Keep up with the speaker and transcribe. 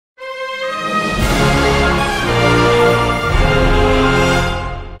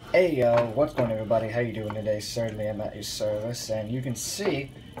What's going on, everybody? How you doing today? Certainly I'm at your service, and you can see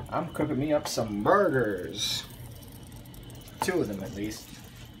I'm cooking me up some burgers. 2 of them at least.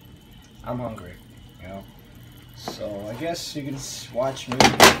 I'm hungry, you know. So I guess you can watch me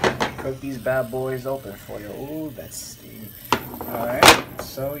cook these bad boys open for you. Ooh, that's steamy. Alright,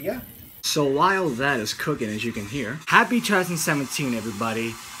 so yeah. So while that is cooking, as you can hear, happy 2017,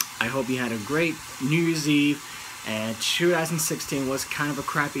 everybody. I hope you had a great New Year's Eve. And 2016 was kind of a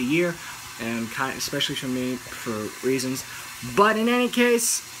crappy year, and especially for me, for reasons. But in any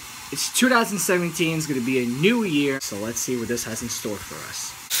case, it's 2017. It's going to be a new year. So let's see what this has in store for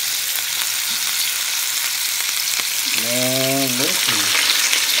us. Man, listen.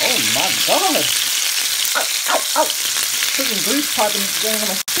 Oh my God! Ow, ow, ow! Freaking grease popping going on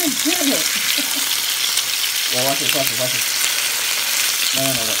my skin. Damn it! Well, watch this, watch this, watch this. No,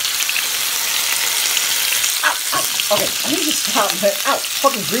 look. Okay, I need to stop, man. Ow!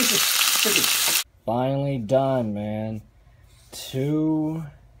 Fucking grease is freaking. Finally done, man. 2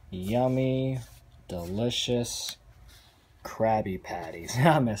 yummy, delicious Krabby Patties.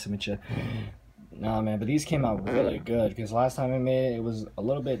 I'm messing with you. Nah, man, but these came out really good because last time I made it, it was a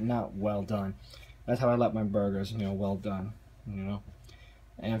little bit not well done. That's how I like my burgers, you know, well done, you know.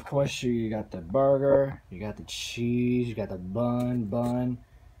 And of course, you got the burger, you got the cheese, you got the bun.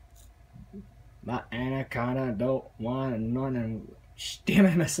 My anaconda don't want none and damn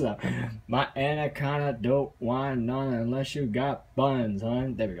it, I messed it up. My anaconda don't want none unless you got buns,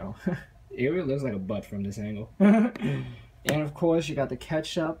 hon. There we go. It really looks like a butt from this angle. And of course, you got the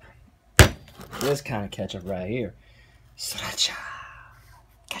ketchup. This kind of ketchup right here. Sriracha.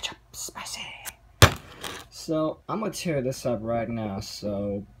 Ketchup, spicy. So I'm gonna tear this up right now.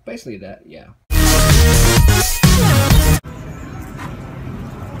 So basically that, yeah.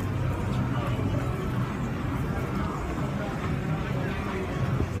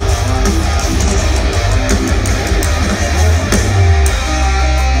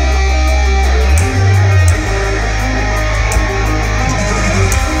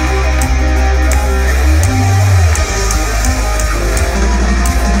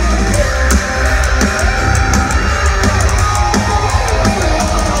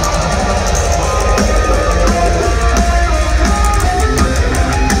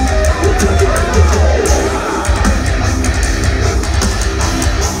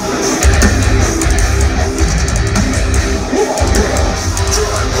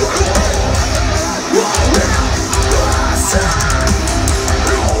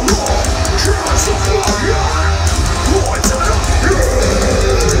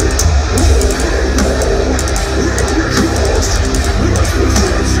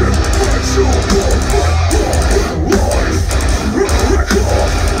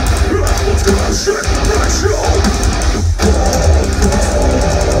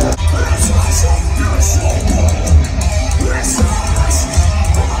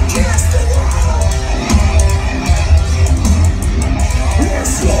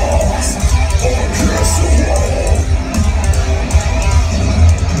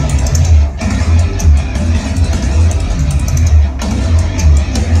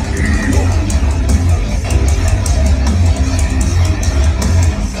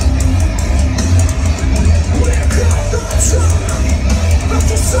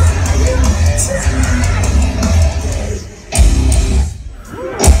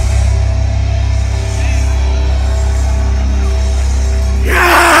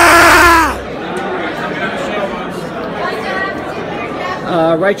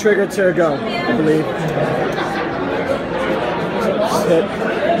 Right trigger to go, I believe. Hit.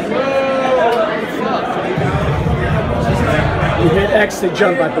 You hit X to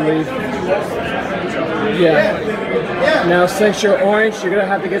jump, I believe. Yeah. Now, since you're orange, you're gonna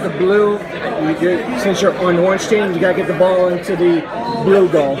have to get the blue. Since you're on orange team, you gotta get the ball into the blue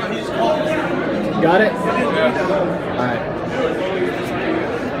goal. Got it? Alright.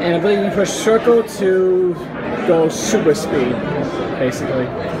 And I believe you push circle to go super speed, basically.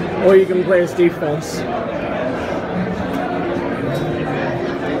 Or you can play as defense.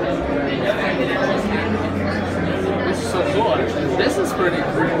 This is so cool, actually. This is pretty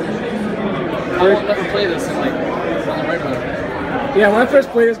cool. I'll never play this in like on the right mode. Yeah, when I first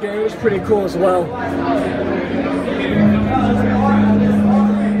played this game, it was pretty cool as well.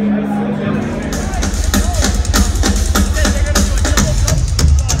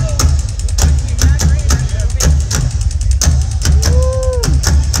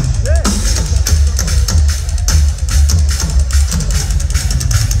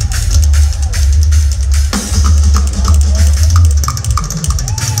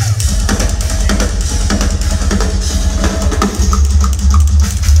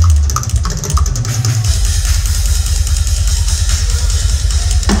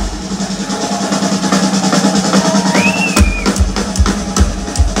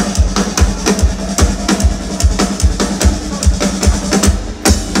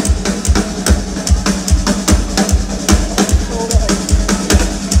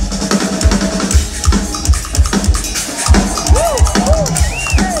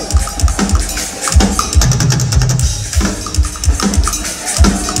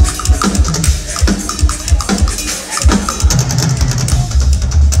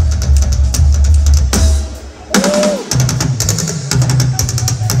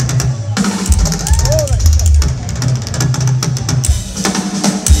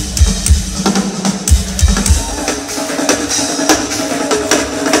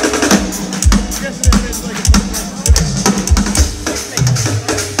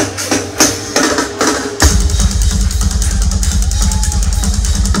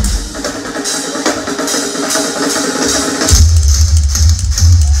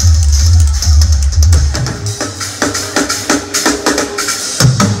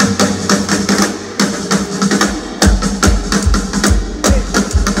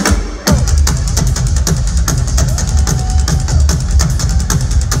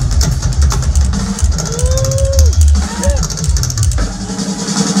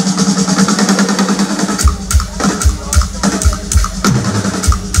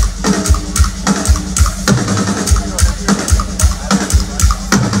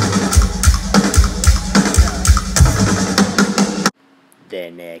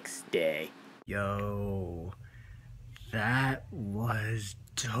 next day. Yo, that was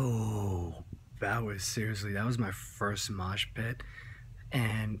dope. That was my first mosh pit,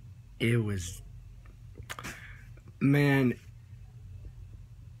 and it was, man,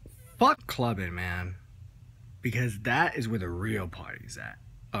 fuck clubbing, man, because that is where the real party's at,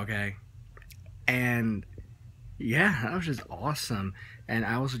 okay? And yeah, that was just awesome. And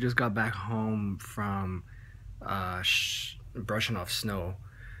I also just got back home from brushing off snow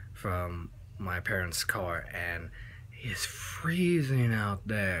from my parents' car, and it's freezing out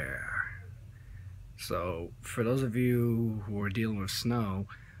there. So for those of you who are dealing with snow,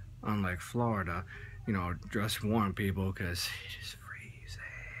 unlike Florida, you know, just warn people, because it is freezing.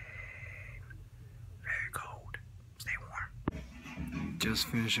 Very cold. Stay warm. Just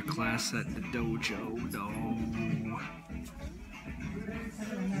finished a class at the dojo, though.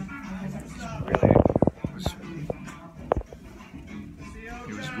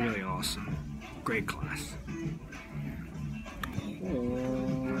 It was really awesome. Great class.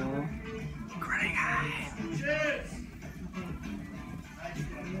 Great guy.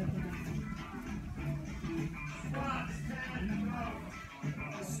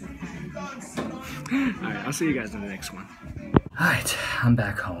 Alright, I'll see you guys in the next one. Alright, I'm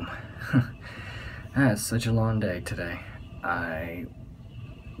back home. I had such a long day today. I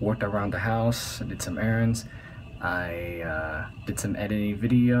worked around the house, did some errands, I did some editing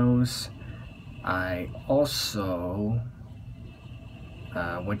videos. I also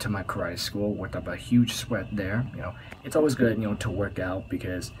went to my karate school, worked up a huge sweat there. You know, it's always good, you know, to work out,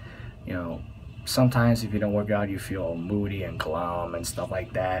 because, you know, sometimes if you don't work out, you feel moody and glum and stuff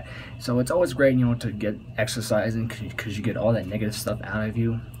like that. So it's always great, you know, to get exercising, because you get all that negative stuff out of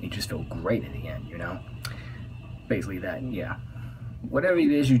you. You just feel great in the end, you know. Basically that, yeah. Whatever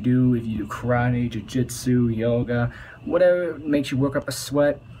it is you do, if you do karate, jiu-jitsu, yoga, whatever makes you work up a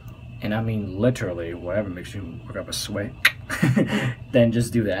sweat, and I mean literally whatever makes you work up a sweat, then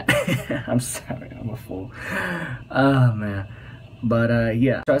just do that. I'm sorry, I'm a fool. Oh man. But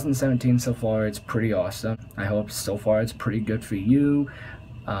yeah, 2017 so far, it's pretty awesome. I hope so far it's pretty good for you.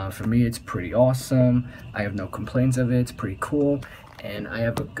 For me, it's pretty awesome. I have no complaints of it. It's pretty cool. And I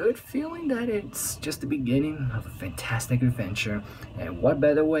have a good feeling that it's just the beginning of a fantastic adventure. And what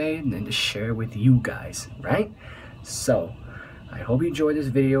better way than to share with you guys, right? So, I hope you enjoyed this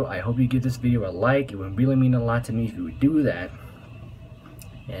video. I hope you give this video a like. It would really mean a lot to me if you would do that.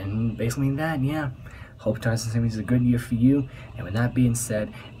 And basically that, yeah. Hope 2017 is a good year for you. And with that being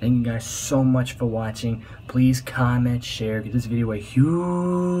said, thank you guys so much for watching. Please comment, share, give this video a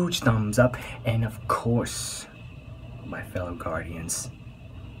huge thumbs up. And of course, my fellow guardians,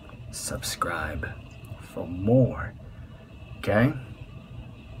 subscribe for more. Okay?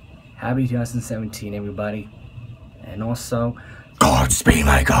 Happy 2017, everybody. And also, Godspeed,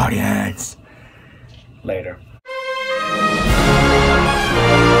 my guardians. Later.